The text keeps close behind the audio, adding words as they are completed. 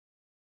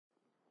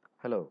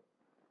Hello.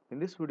 In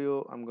this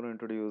video, I'm going to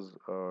introduce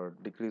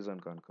decrease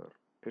and conquer.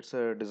 It's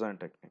a design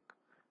technique.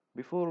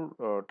 Before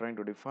trying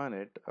to define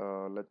it,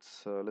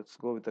 let's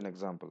go with an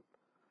example.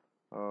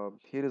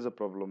 Here is a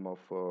problem of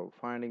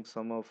finding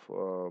some of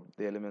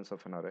the elements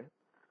of an array.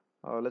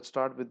 Let's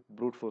start with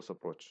brute force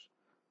approach.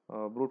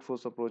 Brute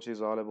force approach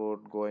is all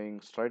about going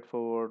straight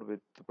forward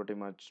with pretty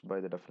much by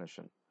the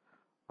definition.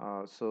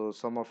 So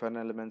sum of n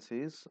elements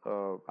is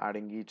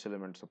adding each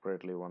element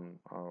separately one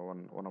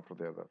after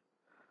the other.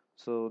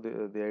 So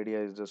the idea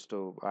is just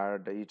to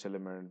add each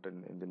element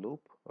in the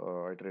loop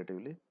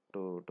iteratively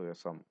to a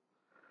sum.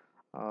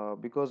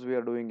 Because we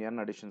are doing n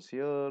additions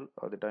here,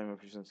 the time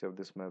efficiency of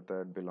this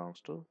method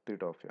belongs to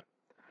theta of n.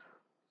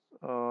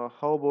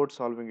 How about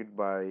solving it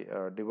by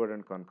divide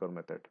and conquer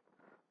method?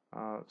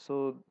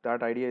 So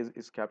that idea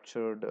is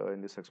captured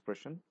in this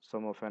expression.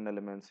 Sum of n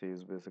elements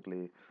is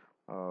basically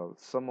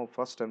sum of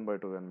first n by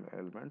 2 n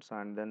elements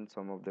and then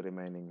sum of the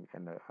remaining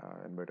n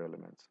by 2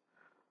 elements.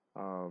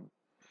 Uh,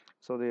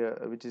 so the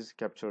which is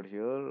captured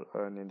here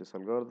and in this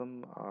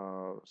algorithm.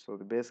 So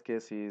the base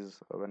case is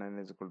when n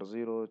is equal to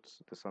 0,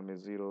 the sum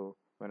is 0.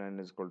 When n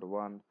is equal to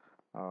 1,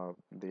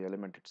 the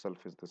element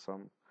itself is the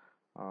sum.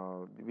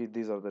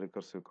 These are the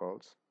recursive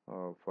calls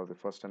for the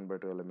first n by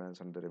 2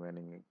 elements and the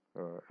remaining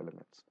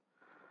elements.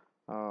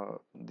 Uh,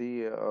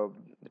 the, uh,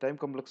 the time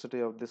complexity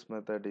of this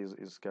method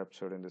is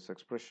captured in this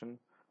expression.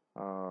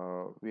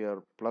 We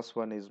are plus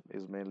 1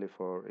 is mainly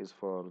for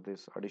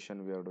this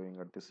addition we are doing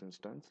at this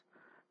instance,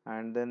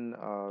 and then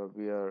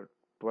we are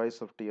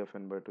twice of t of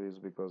n by 2 is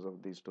because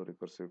of these two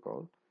recursive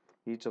calls.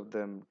 Each of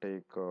them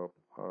take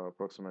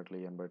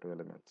approximately n by 2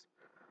 elements.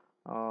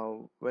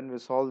 When we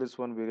solve this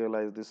one, we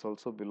realize this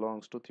also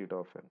belongs to theta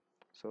of n.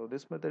 So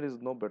this method is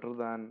no better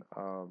than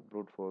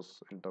brute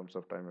force in terms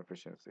of time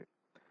efficiency.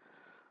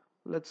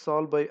 Let's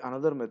solve by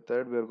another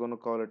method. We are going to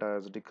call it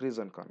as decrease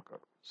and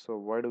conquer. So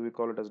why do we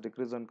call it as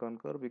decrease and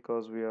conquer?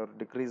 Because we are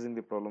decreasing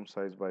the problem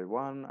size by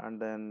one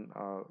and then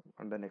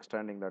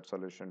extending that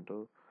solution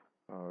to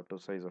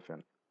size of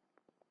n.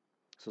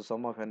 So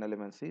sum of n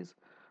elements is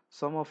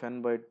sum of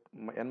n by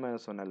n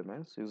minus 1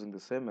 elements using the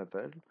same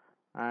method,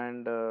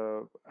 and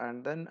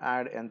then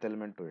add nth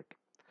element to it.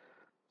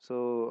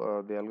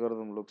 So the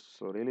algorithm looks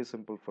really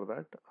simple for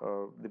that.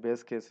 The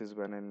base case is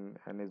when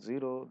n is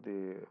 0,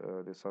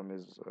 the sum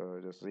is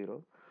just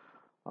 0.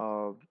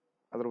 Uh,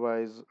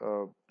 Otherwise,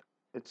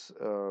 it's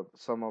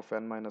sum of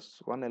n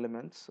minus 1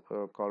 elements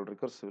called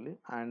recursively,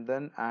 and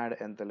then add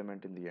nth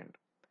element in the end.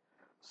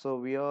 So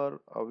we are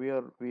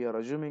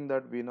assuming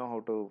that we know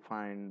how to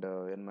find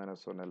n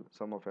minus 1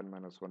 sum of n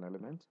minus 1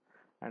 elements,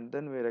 and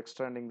then we are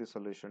extending the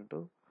solution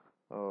to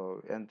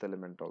nth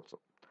element also.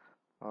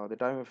 The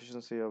time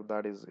efficiency of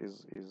that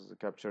is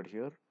captured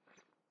here.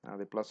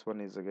 The plus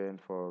 1 is again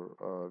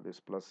for this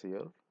plus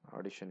here,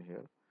 addition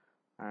here,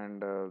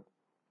 and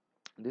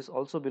this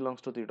also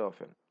belongs to theta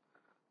of n.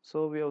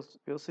 So we have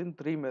seen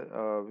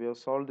we have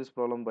solved this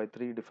problem by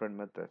three different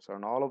methods,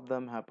 and all of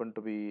them happen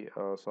to be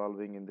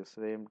solving in the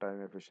same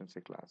time efficiency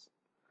class.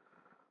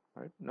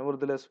 Right?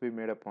 Nevertheless, we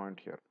made a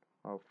point here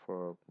of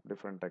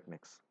different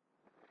techniques.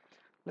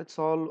 Let's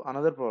solve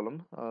another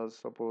problem.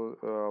 Suppose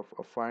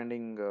of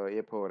finding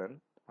a power n.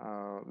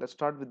 Let's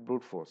start with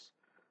brute force.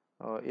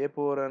 A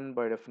power n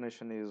by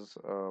definition is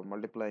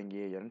multiplying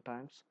a n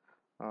times.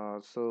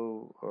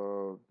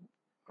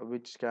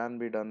 Which can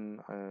be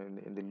done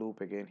in the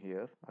loop again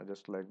here,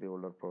 just like the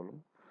older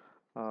problem.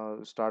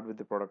 Start with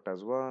the product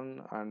as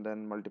 1 and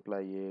then multiply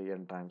a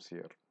n times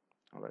here.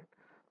 All right.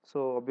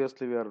 So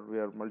obviously we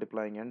are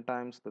multiplying n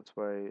times. That's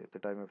why the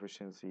time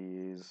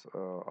efficiency is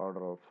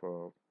order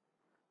of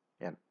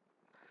n.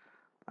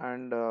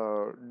 And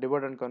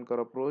divide and conquer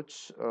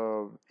approach,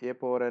 a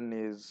power n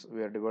is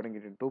we are dividing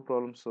it in two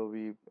problems. So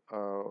we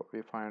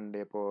find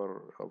a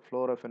power of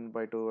floor of n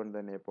by 2 and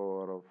then a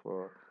power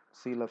of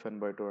seal of n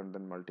by 2 and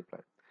then multiply.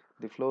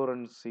 The floor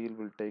and seal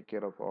will take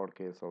care of odd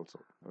case also.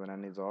 When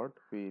n is odd,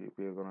 we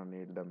are gonna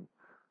need them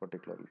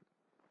particularly.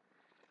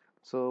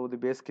 So the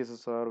base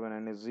cases are when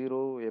n is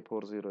 0, a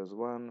power 0 is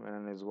 1, when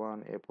n is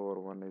 1, a power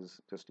 1 is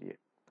just a.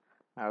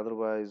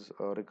 Otherwise,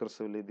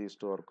 recursively, these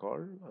two are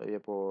called a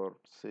power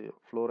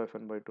floor of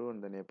n by 2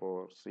 and then a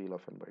power seal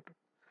of n by 2.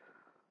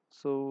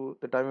 So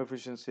the time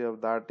efficiency of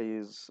that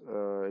is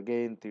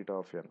again theta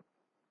of n.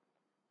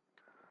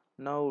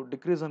 Now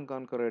decrease and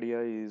conquer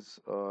idea is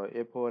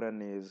a power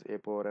n is a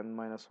power n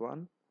minus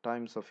 1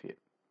 times of a.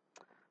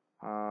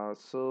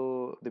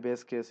 So the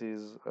base case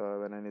is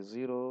when n is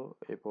 0,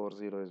 a power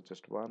 0 is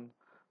just 1.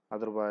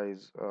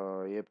 Otherwise,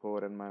 a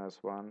power n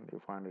minus 1, you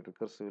find it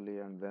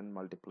recursively and then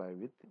multiply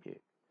with a.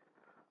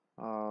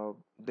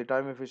 The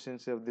time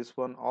efficiency of this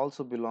one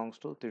also belongs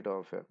to theta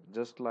of n,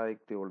 just like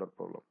the older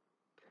problem.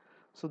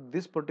 So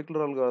this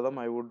particular algorithm,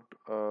 I would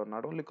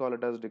not only call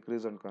it as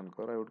decrease and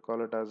conquer, I would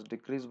call it as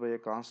decrease by a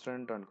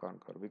constant and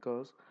conquer,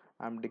 because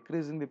I'm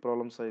decreasing the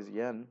problem size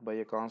n by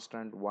a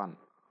constant 1,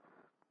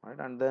 right,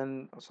 and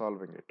then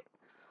solving it.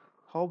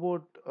 How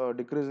about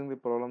decreasing the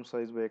problem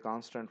size by a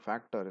constant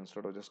factor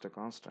instead of just a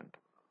constant?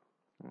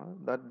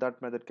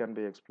 That method can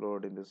be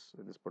explored in this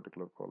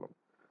particular problem.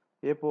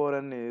 A power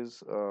n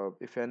is,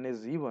 if n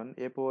is even,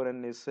 A power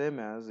n is same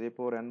as A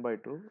power n by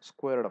 2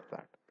 square root of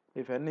that.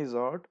 If n is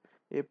odd,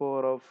 A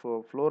power of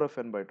floor of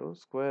n by 2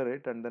 square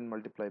it and then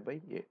multiply by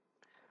A.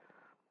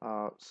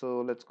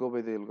 So let's go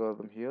by the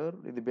algorithm here.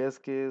 In the base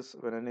case,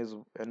 when n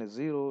is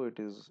 0, it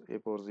is A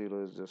power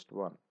 0 is just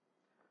 1.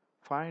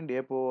 Find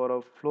A power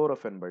of floor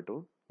of n by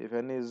 2. If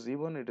n is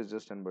even, it is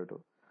just n by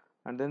 2,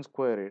 and then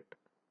square it.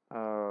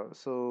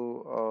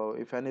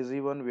 If n is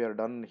even, we are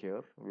done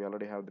here. We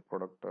already have the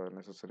product,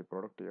 necessary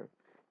product here.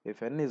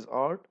 If n is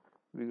odd,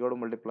 we got to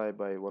multiply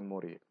by one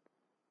more A.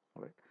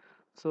 Right.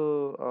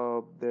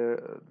 So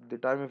the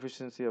time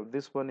efficiency of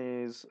this one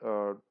is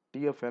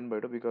t of n by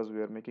 2, because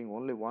we are making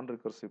only one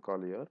recursive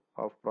call here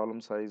of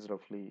problem size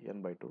roughly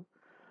n by 2,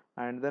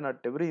 and then at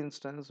every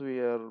instance we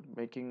are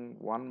making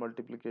one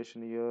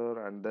multiplication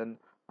here and then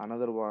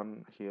another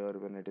one here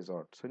when it is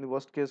odd. So in the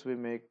worst case we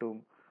make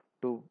two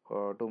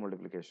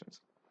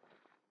multiplications.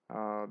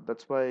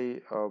 That's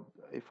why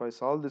if I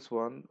solve this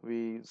one,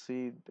 we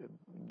see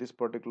this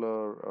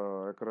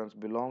particular occurrence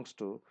belongs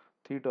to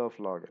theta of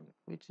log n,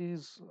 which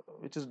is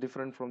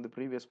different from the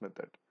previous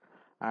method.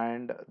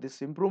 And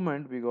this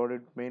improvement we got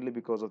it mainly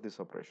because of this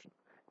operation.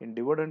 In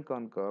divide and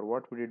conquer,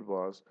 what we did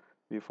was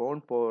we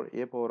found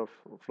a power of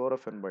floor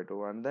of n by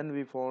 2, and then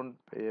we found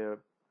a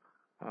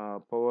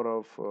power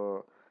of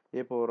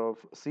a power of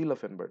seal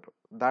of n by 2.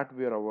 That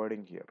we are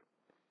avoiding here.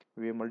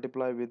 We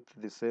multiply with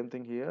the same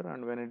thing here,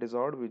 and when it is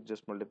odd we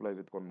just multiply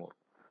with one more.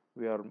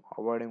 We are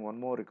avoiding one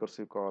more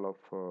recursive call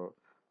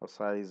of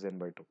size n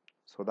by 2.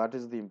 So that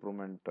is the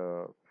improvement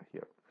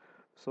here.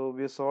 So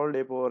we solved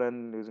a power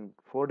n using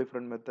four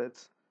different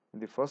methods. In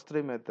the first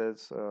three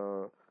methods,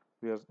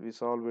 we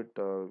solve it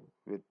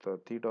with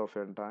theta of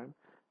n time,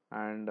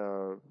 and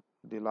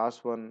the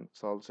last one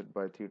solves it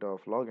by theta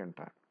of log n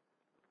time.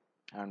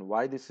 And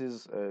why this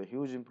is a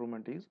huge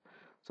improvement is,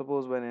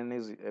 suppose when n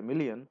is a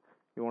million,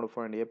 you want to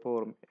find a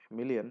power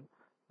million.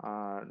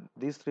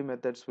 These three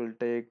methods will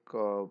take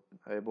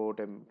about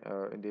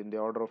in the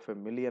order of a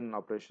million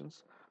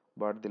operations,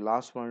 but the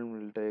last one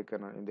will take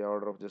in the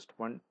order of just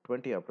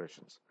 20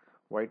 operations.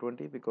 Why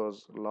 20?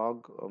 Because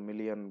log a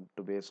million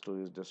to base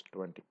 2 is just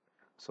 20.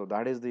 So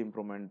that is the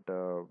improvement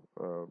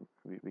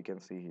we can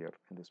see here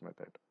in this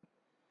method.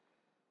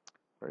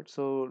 Right.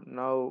 So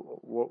now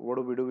what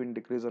do we do in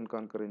decrease and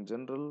conquer in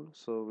general?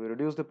 So we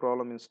reduce the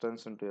problem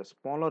instance into a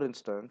smaller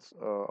instance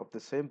of the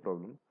same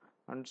problem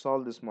and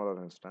solve the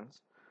smaller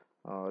instance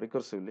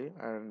recursively.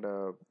 And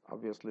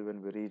obviously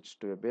when we reach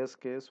to a base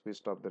case, we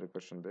stop the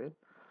recursion there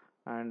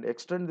and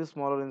extend the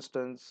smaller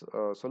instance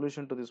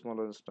solution to the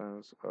smaller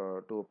instance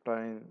to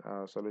obtain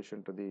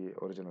solution to the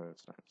original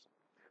instance.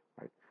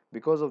 Right.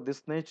 Because of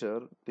this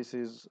nature, this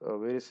is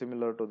very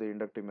similar to the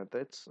inductive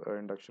methods,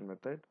 induction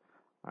method,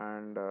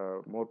 and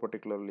more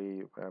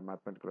particularly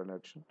mathematical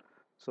induction.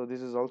 So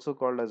this is also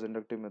called as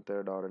inductive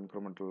method or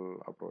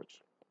incremental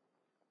approach.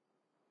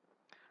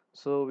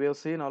 So we have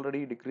seen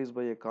already decrease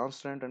by a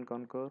constant and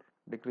conquer,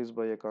 decrease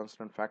by a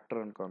constant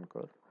factor and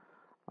conquer.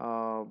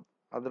 Uh,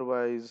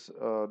 Otherwise,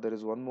 there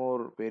is one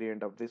more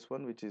variant of this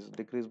one, which is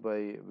decrease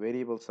by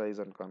variable size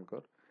and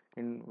conquer.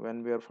 In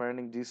when we are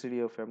finding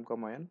GCD of m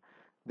comma n,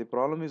 the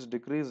problem is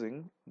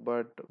decreasing,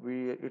 but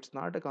it's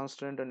not a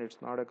constant and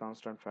it's not a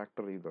constant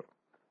factor either.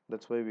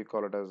 That's why we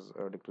call it as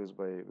decrease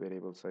by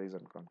variable size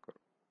and conquer.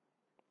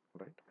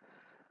 Right.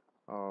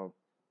 Uh,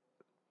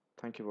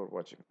 Thank you for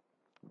watching.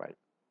 Bye.